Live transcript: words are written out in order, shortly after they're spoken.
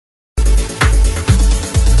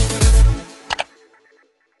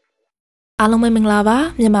အားလုံးပဲမင်္ဂလာပါ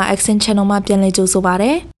မြန်မာ Accent Channel မှာပြန်လည်ကြိုဆိုပါရ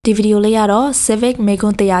စေဒီဗီဒီယိုလေးကတော့ Civic မေခွ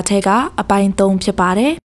န်းတရားထဲကအပိုင်း3ဖြစ်ပါတ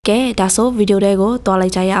ယ်ကဲဒါဆိုဗီဒီယိုတွေကိုတွားလို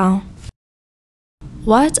က်ကြရအောင်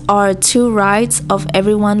What are two rights of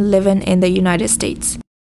everyone living in the United States?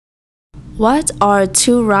 What are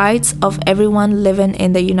two rights of everyone living in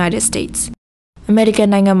the United States? American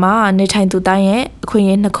နိုင်ငံမှာနေထိုင်သူတိုင်းရဲ့အခွင့်အ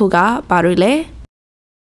ရေးနှစ်ခုကဘာတွေလဲ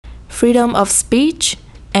Freedom of speech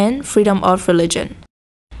and freedom of religion.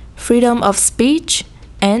 Freedom of speech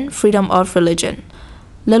and freedom of religion.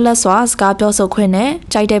 လွတ်လပ်စွာစကားပြောဆိုခွင့်နဲ့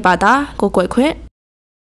ကြိုက်တဲ့ဘာသာကိုးကွယ်ခွင့်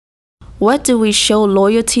What do we show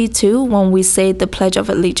loyalty to when we say the Pledge of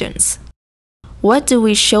Allegiance? What do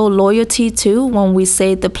we show loyalty to when we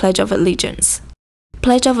say the Pledge of Allegiance?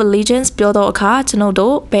 Pledge of Allegiance ပြောတော့အခါကျွန်ုပ်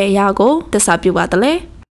တို့ဘယ်အရာကိုသစ္စာပြုပါသလဲ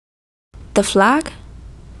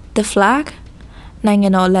The flag နိုင်ငံ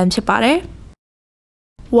တော်အလံဖြစ်ပါတယ်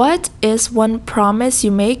What is one promise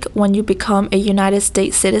you make when you become a United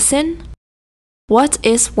States citizen? What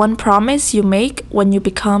is one promise you make when you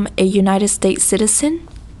become a United States citizen?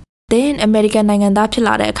 Then American နိုင်ငံသားဖြစ်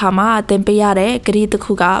လာတဲ့အခါမှာသင်ပေးရတဲ့ကတိတစ်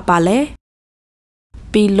ခုကဘာလဲ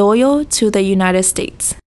Be loyal to the United States.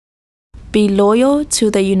 Be loyal to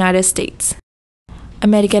the United States.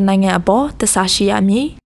 American နိုင်ငံအပေါ်သစ္စာရှိရမည်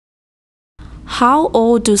How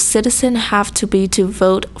old do citizens have to be to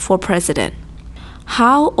vote for president?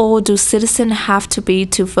 How old do citizens have to be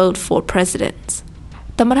to vote for president?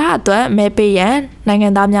 သမ္မတအတွက်မဲပေးရန်နိုင်ငံ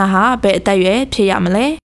သားများဟာဘယ်အသက်အရွယ်ဖြစ်ရမလဲ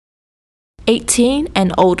 18 and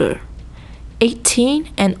older.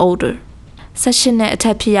 18 and older. 18နဲ့အထ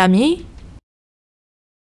က်ဖြစ်ရမည်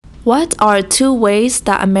What are two ways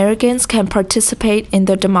that Americans can participate in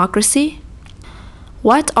their democracy?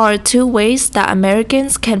 What are two ways that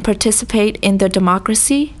Americans can participate in their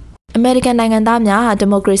democracy? American နိုင်ငံသားများဒီ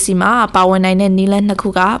မိုကရေစီမှာပါဝင်နိုင်တဲ့နည်းလမ်းနှစ်ခု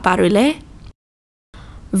ကဘာတွေလဲ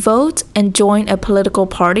Vote and join a political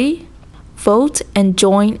party. Vote and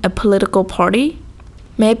join a political party.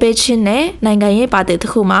 မဲပေးခြင်းနဲ့နိုင်ငံရေးပါတီတ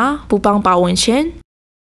စ်ခုမှာပူးပေါင်းပါဝင်ခြင်း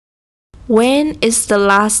When is the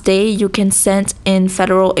last day you can send in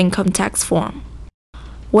federal income tax form?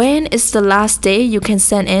 When is the last day you can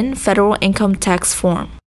send in federal income tax form?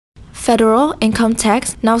 Federal income tax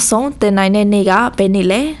နောက်ဆုံးတင်နိုင်တဲ့နေ့ကဘယ်နေ့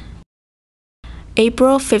လဲ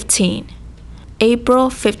April 15. April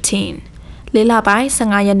 15. လေးလပိုင်း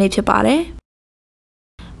15ရက်နေ့ဖြစ်ပါတယ်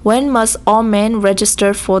When must all men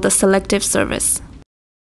register for the selective service?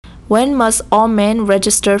 When must all men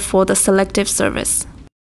register for the selective service?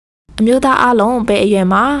 အမျိုးသားအလုံးဘယ်အရွယ်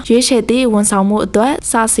မှာရွေးချယ်သည့်ဝန်ဆောင်မှုအတွက်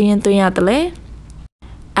စာစီရင်သွင်းရတယ်လဲ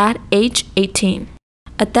At age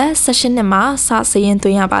 18. အသက်18နှစ်မှာစာစီရင်သွ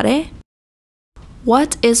င်းရပါတယ်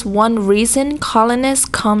What is one reason colonists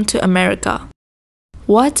come to America?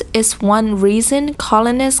 What is one reason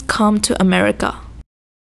colonists come to America?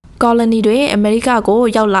 Colony တွေအမေရိကကို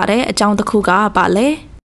ရောက်လာတဲ့အကြောင်းတစ်ခုကဘာလဲ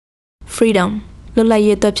Freedom လွတ်လပ်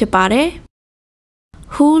ရေးအတွက်ဖြစ်ပါတယ်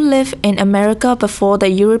Who lived in America before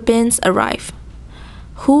the Europeans arrived?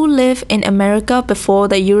 Who lived in America before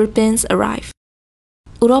the Europeans arrived?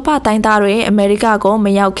 ဥရောပတိုင်းသားတွေအမေရိကကိုမ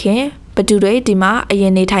ရောက်ခင်ဘယ်သူတွေဒီမှာအရ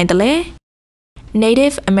င်နေထိုင်တယ်လဲ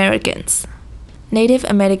Native Americans. Native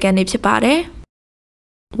American တွေဖြစ်ပါတယ်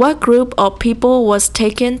What group of people was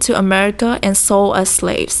taken to America and sold as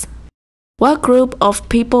slaves? What group of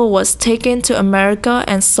people was taken to America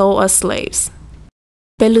and sold as slaves?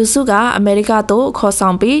 ဘယ်လူစုကအမေရိကသို့ခေါ်ဆော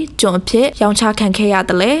င်ပြီးကျွန်အဖြစ်ရောင်းချခံခဲ့ရ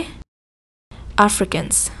တယ်လဲ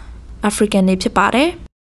Africans. African တွေဖြစ်ပါတယ်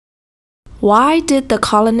Why did the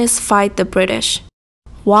colonists fight the British?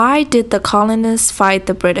 Why did the colonists fight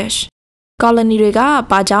the British? Colony တွေက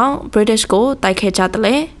ဘာကြောင့် British ကိုတိုက်ခဲ့ကြတယ်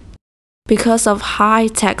လဲBecause of high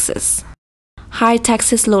taxes. High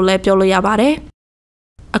taxes လို့လည်းပြောလို့ရပါတယ်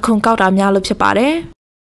။အခွန်ကောက်တာများလို့ဖြစ်ပါတယ်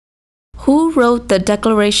Who wrote the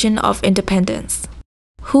Declaration of Independence?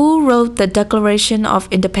 Who wrote the Declaration of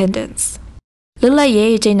Independence? လွတ်လပ်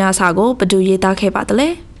ရေးကြေညာစာကိုဘယ်သူရေးသားခဲ့ပါသလဲ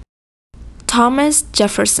Thomas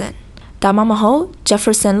Jefferson. ဒါမှမဟုတ်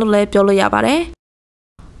Jefferson လို့လည်းပြောလို့ရပါတယ်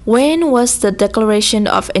When was the Declaration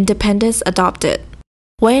of Independence adopted?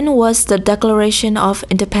 When was the Declaration of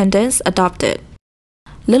Independence adopted?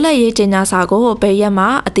 လွတ်လပ်ရေးကြေညာစာကိုဘယ်ရက်မှာ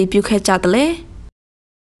အတည်ပြုခဲ့ကြသလဲ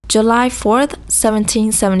July 4th,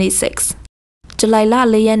 1776. ဇူလိုင်လ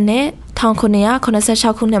4ရက်နေ့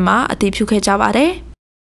1986ခုနှစ်မှာအတည်ပြုခဲ့ကြပါတယ်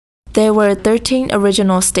There were 13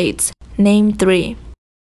 original states. Name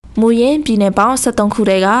 3. မူရင်းပြည်နယ်ပေါင်း73ခု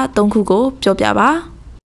ထဲက3ခုကိုပြောပြပါ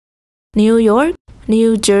New York, New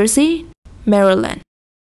Jersey, Maryland.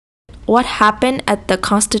 What happened at the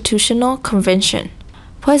Constitutional Convention?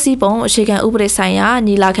 ဖွဲ့စည်းပုံအခြေခံဥပဒေဆိုင်ရာ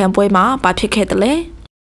ညီလာခံပွဲမှာဘာဖြစ်ခဲ့သလဲ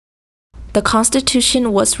The Constitution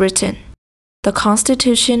was written. The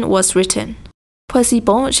Constitution was written. ဖွဲ့စည်း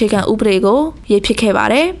ပုံအခြေခံဥပဒေကိုရေးဖြစ်ခဲ့ပါ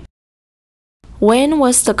တယ် When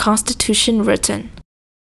was the Constitution written?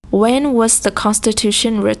 When was the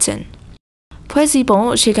Constitution written? ဖွဲ့စည်းပုံ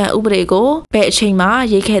အခြေခံဥပဒေကိုဘယ်အချိန်မှာ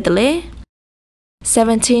ရေးခဲ့သလဲ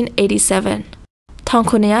 1787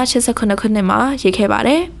 1989ခုနှစ်မှာရေးခဲ့ပါ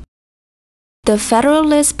တယ် The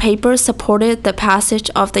Federalist Papers supported the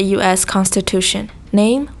passage of the U.S. Constitution.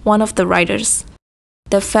 Name one of the writers.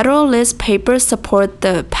 The Federalist Papers support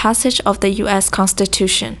the passage of the U.S.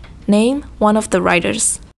 Constitution. Name one of the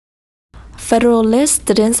writers. Federalist သ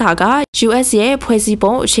တင်းစာက U.S. ရဲ့ဖွဲ့စည်း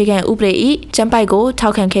ပုံအခြေခံဥပဒေ၏ကျမ်းပိုက်ကိုထော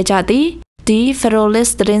က်ခံခဲ့ကြသည်ဒီ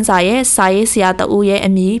Federalist သတင်းစာရဲ့စာရေးဆရာတဦးရဲ့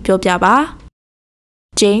အမည်ပြောပြပါ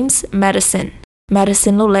James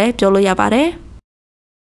Madison လို့လည်းပြောလို့ရပါတယ်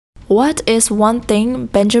What is one thing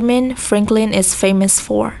Benjamin Franklin is famous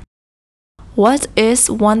for? What is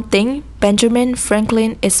one thing Benjamin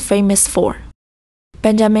Franklin is famous for?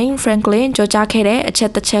 Benjamin Franklin ကြောကြားခဲ့တဲ့အချ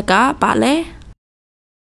က်တစ်ချက်ကဘာလဲ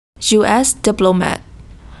U.S. diplomat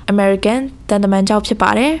American တန်တမန်ကြောင့်ဖြစ်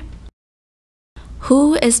ပါတယ် Who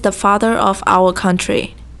is the father of our country?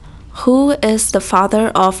 Who is the father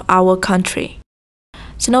of our country?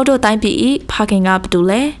 ကျွန်တော်တို့တိုင်းပြည်၏ဖခင်ကဘယ်သူ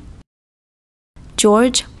လဲ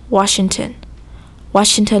George Washington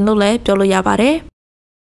လို့လည်းပြောလို့ရပါတယ်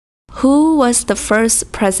Who was the first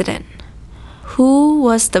president? Who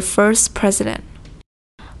was the first president?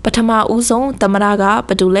 ပထမဦးဆုံးသမ္မတကဘ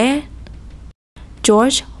ယ်သူလဲ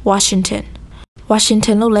George Washington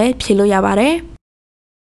လို့လည်းဖြေလို့ရပါတယ်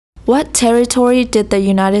What territory did the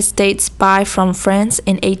United States buy from France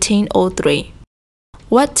in 1803?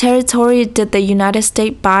 What territory did the United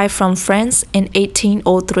States buy from France in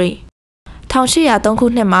 1803? 1803ခု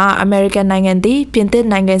နှစ်မှာအမေရိကန်နိုင်ငံသည်ပြင်သစ်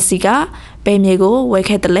နိုင်ငံစီကဘယ်မြေကိုဝယ်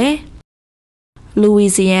ခဲ့သလဲ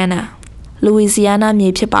Louisiana မြေ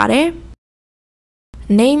ဖြစ်ပါတယ်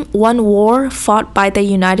Name one war fought by the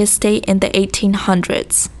United States in the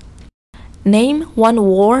 1800s. Name one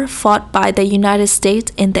war fought by the United States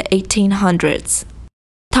in the 1800s.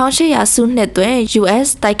 1800စုနှစ်တွင် US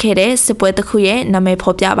တိုက်ခဲ့တဲ့စစ်ပွဲတစ်ခုရဲ့နာမည်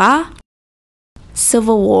ဖော်ပြပါ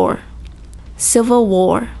Civil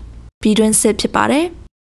War ပြည်တွင်းစစ်ဖြစ်ပါတယ်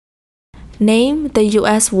Name the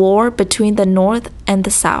US war between the North and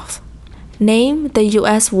the South. Name the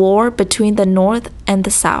US war between the North and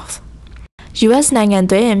the South. US နိုင်ငံ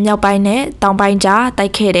တွင်မြောက်ပိုင်းနဲ့တောင်ပိုင်းကြားတို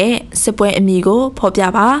က်ခဲ့တဲ့စစ်ပွဲအမည်ကိုဖော်ပြ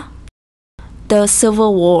ပါ The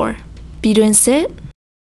Civil War ပြည်တွင်းစစ်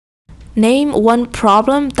Name one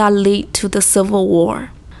problem that led to the Civil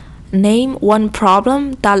War. Name one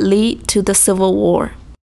problem that led to the Civil War.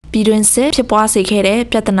 ပြည်တွင်းစစ်ဖြစ်ပွားစေခဲ့တဲ့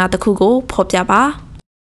ပြဿနာတစ်ခုကိုဖော်ပြပါ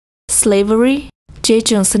Slavery ကျေး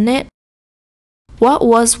ကျွန်စနစ် What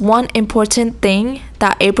was one important thing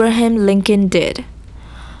that Abraham Lincoln did?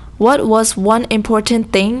 What was one important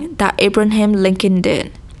thing that Abraham Lincoln did?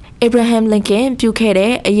 Abraham Lincoln ပြုခဲ့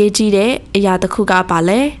တဲ့အရေးကြီးတဲ့အရာတစ်ခုကဘာ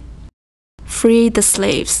လဲ Free the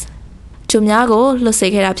slaves. ကျွန်များကိုလွတ်စေ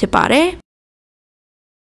ခဲ့တာဖြစ်ပါတယ်